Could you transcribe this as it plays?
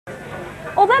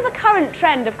Although the current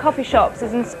trend of coffee shops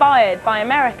is inspired by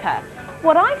America,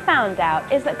 what I found out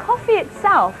is that coffee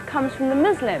itself comes from the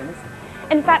Muslims.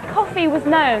 In fact, coffee was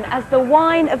known as the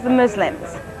wine of the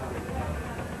Muslims.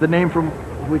 The name from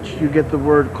which you get the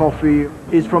word coffee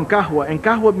is from kahwa, and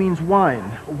kahwa means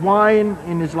wine. Wine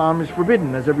in Islam is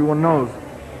forbidden, as everyone knows.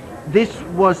 This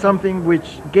was something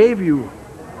which gave you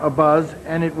a buzz,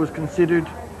 and it was considered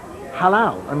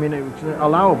halal. I mean, it was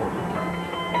allowable.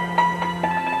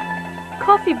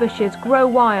 Coffee bushes grow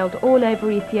wild all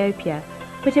over Ethiopia,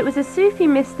 but it was a Sufi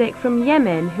mystic from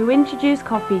Yemen who introduced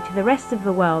coffee to the rest of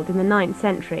the world in the 9th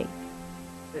century.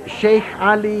 Sheikh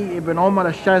Ali ibn Omar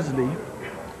al-Shazli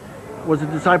was a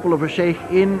disciple of a sheikh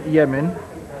in Yemen,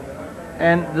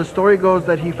 and the story goes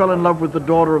that he fell in love with the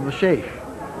daughter of the sheikh.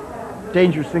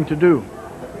 Dangerous thing to do.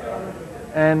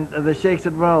 And the sheikh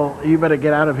said, well, you better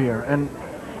get out of here. And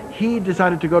he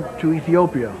decided to go to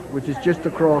Ethiopia, which is just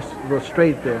across the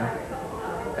strait there.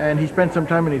 And he spent some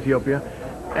time in Ethiopia.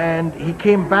 And he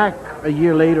came back a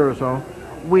year later or so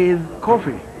with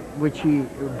coffee, which he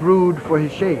brewed for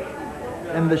his sheikh.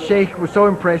 And the sheikh was so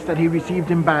impressed that he received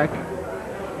him back.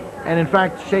 And in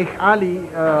fact, Sheikh Ali,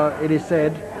 it is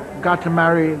said, got to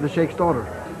marry the sheikh's daughter.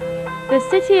 The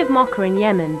city of Mocha in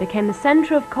Yemen became the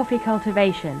center of coffee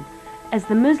cultivation. As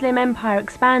the Muslim empire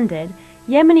expanded,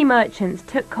 Yemeni merchants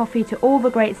took coffee to all the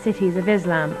great cities of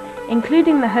Islam,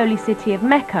 including the holy city of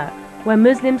Mecca, where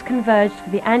Muslims converged for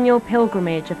the annual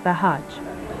pilgrimage of the Hajj.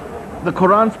 The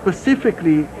Quran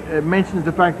specifically mentions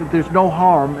the fact that there's no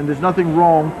harm and there's nothing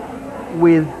wrong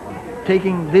with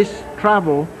taking this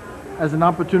travel as an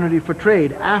opportunity for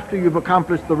trade after you've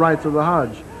accomplished the rites of the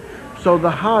Hajj. So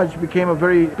the Hajj became a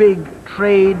very big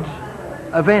trade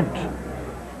event.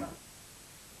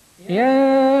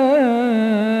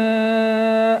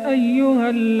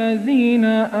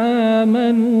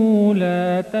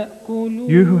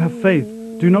 You who have faith,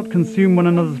 do not consume one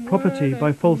another's property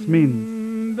by false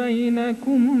means, but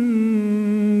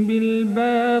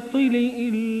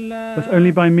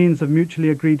only by means of mutually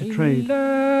agreed trade.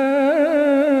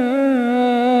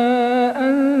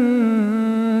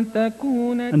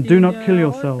 And do not kill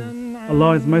yourselves.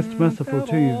 Allah is most merciful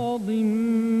to you.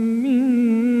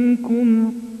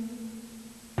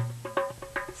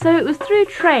 So it was through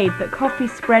trade that coffee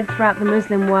spread throughout the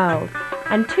Muslim world,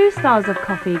 and two styles of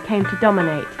coffee came to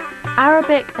dominate,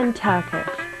 Arabic and Turkish.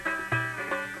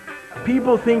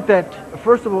 People think that,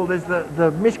 first of all, there's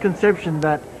the misconception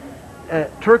that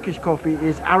Turkish coffee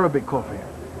is Arabic coffee.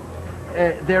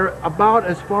 They're about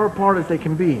as far apart as they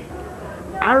can be.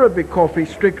 Arabic coffee,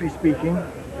 strictly speaking,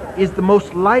 is the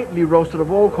most lightly roasted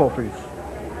of all coffees.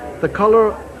 The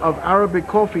color of Arabic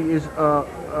coffee is a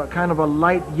kind of a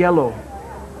light yellow.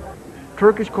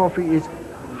 Turkish coffee is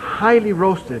highly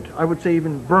roasted, I would say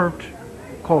even burnt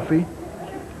coffee,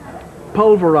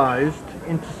 pulverized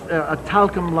into a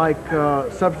talcum-like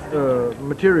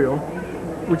material,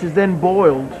 which is then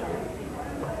boiled,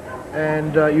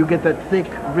 and you get that thick,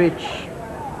 rich,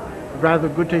 rather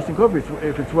good-tasting coffee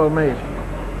if it's well made.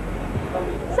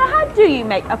 So how do you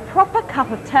make a proper cup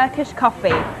of Turkish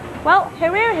coffee? Well,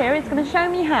 Harir here is going to show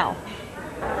me how.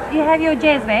 You have your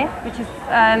jezve, which is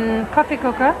coffee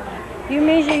cooker. You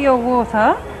measure your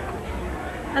water.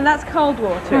 And that's cold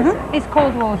water, is it? It's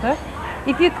cold water.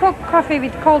 If you cook coffee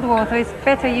with cold water, it's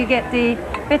better, you get the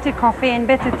better coffee and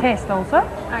better taste also.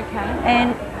 Okay.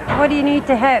 And what you need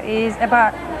to have is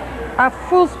about a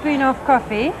full spoon of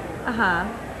coffee.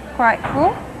 Quite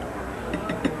full.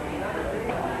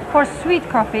 For sweet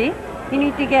coffee, you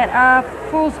need to get a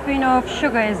full spoon of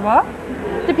sugar as well.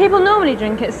 Do people normally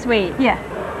drink it sweet? Yeah.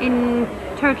 In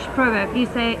Turkish proverb, you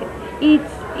say eat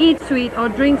sweet or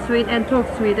drink sweet and talk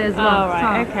sweet as well. Oh,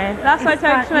 right, so okay. That's why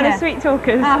Turkishmen are sweet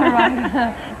talkers.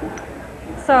 Right.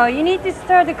 So you need to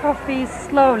stir the coffee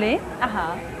slowly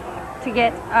to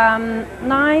get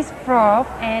nice froth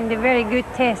and a very good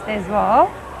taste as well.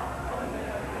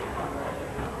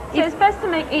 So it's best to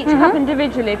make each cup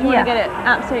individually if you want to get it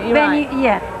absolutely right.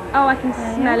 Oh, I can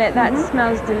smell it. That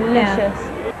smells delicious.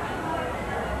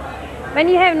 When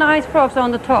you have nice froths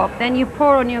on the top, then you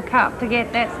pour on your cup to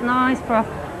get that nice froth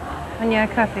on your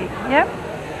coffee. Yep.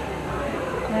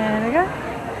 There we go.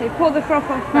 So you pour the froth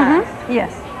off first?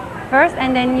 Yes. First,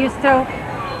 and then you still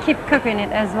keep cooking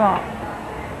it as well.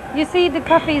 You see the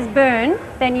coffee is burned,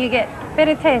 then you get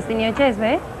better taste in your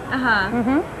jezve.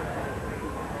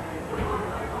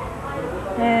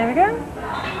 There we go.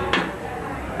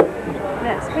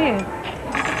 That's for you.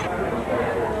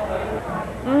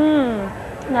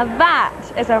 Now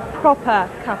that is a proper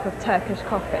cup of Turkish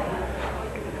coffee.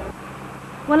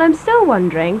 Well, I'm still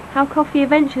wondering how coffee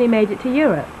eventually made it to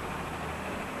Europe.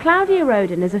 Claudia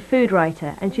Roden is a food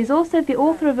writer and she's also the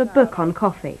author of a book on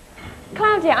coffee.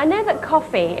 Claudia, I know that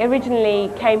coffee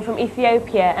originally came from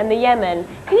Ethiopia and the Yemen.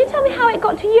 Can you tell me how it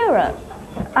got to Europe?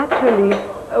 Actually,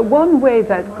 one way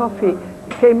that coffee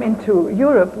came into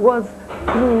Europe was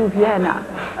through Vienna,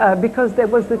 because there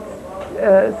was the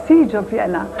siege of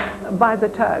Vienna by the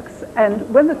Turks.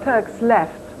 And when the Turks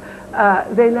left,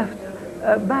 they left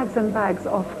bags and bags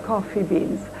of coffee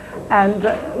beans. And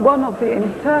one of the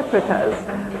interpreters,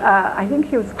 I think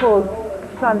he was called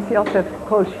Franz Josef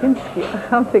Kolczynski or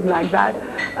something like that,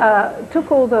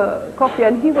 took all the coffee,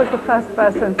 and he was the first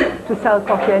person to sell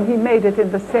coffee, and he made it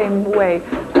in the same way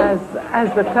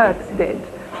as the Turks did.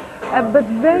 But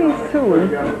very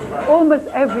soon, almost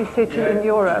every city in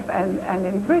Europe and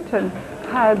in Britain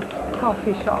had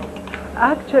coffee shops.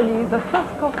 Actually, the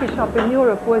first coffee shop in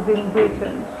Europe was in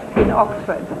Britain, in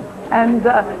Oxford. And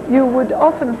you would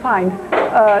often find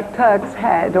a Turk's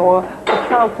head or a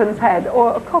Sultan's head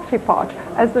or a coffee pot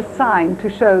as a sign to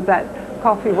show that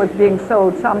coffee was being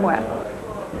sold somewhere.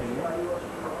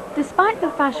 Despite the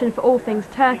fashion for all things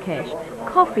Turkish,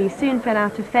 coffee soon fell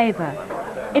out of favour.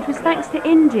 It was thanks to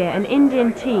India and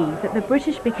Indian tea that the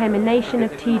British became a nation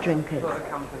of tea drinkers.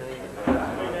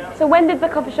 So when did the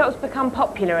coffee shops become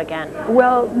popular again?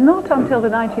 Well, not until the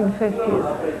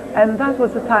 1950s. And that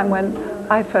was the time when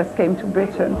I first came to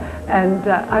Britain. And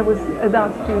I was an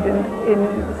art student in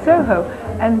Soho.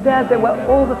 And there were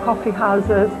all the coffee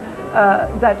houses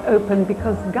that opened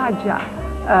because Gaggia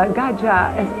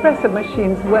espresso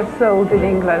machines were sold in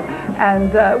England,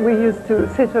 and we used to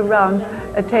sit around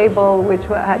a table which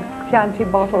had Chianti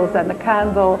bottles and a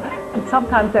candle, and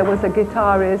sometimes there was a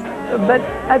guitarist. But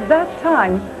at that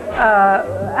time,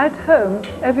 at home,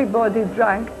 everybody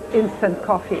drank instant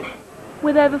coffee.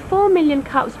 With over 4 million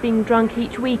cups being drunk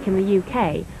each week in the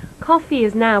UK, coffee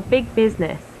is now big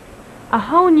business. A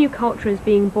whole new culture is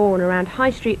being born around high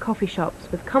street coffee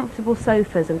shops with comfortable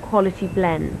sofas and quality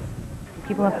blends.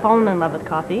 People have fallen in love with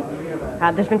coffee.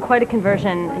 There's been quite a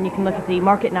conversion, and you can look at the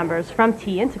market numbers from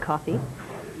tea into coffee.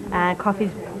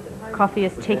 Coffee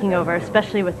is taking over,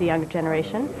 especially with the younger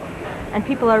generation. And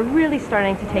people are really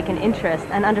starting to take an interest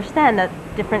and understand that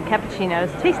different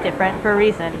cappuccinos taste different for a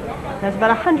reason. There's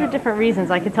about 100 different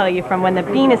reasons I could tell you, from when the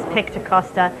bean is picked to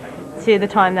Costa to the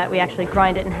time that we actually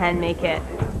grind it and hand make it.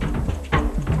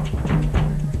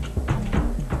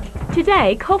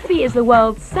 Today, coffee is the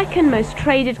world's second most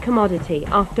traded commodity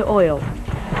after oil.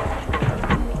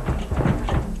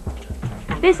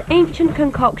 This ancient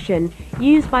concoction,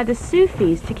 used by the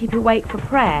Sufis to keep awake for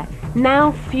prayer,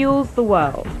 now fuels the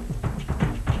world.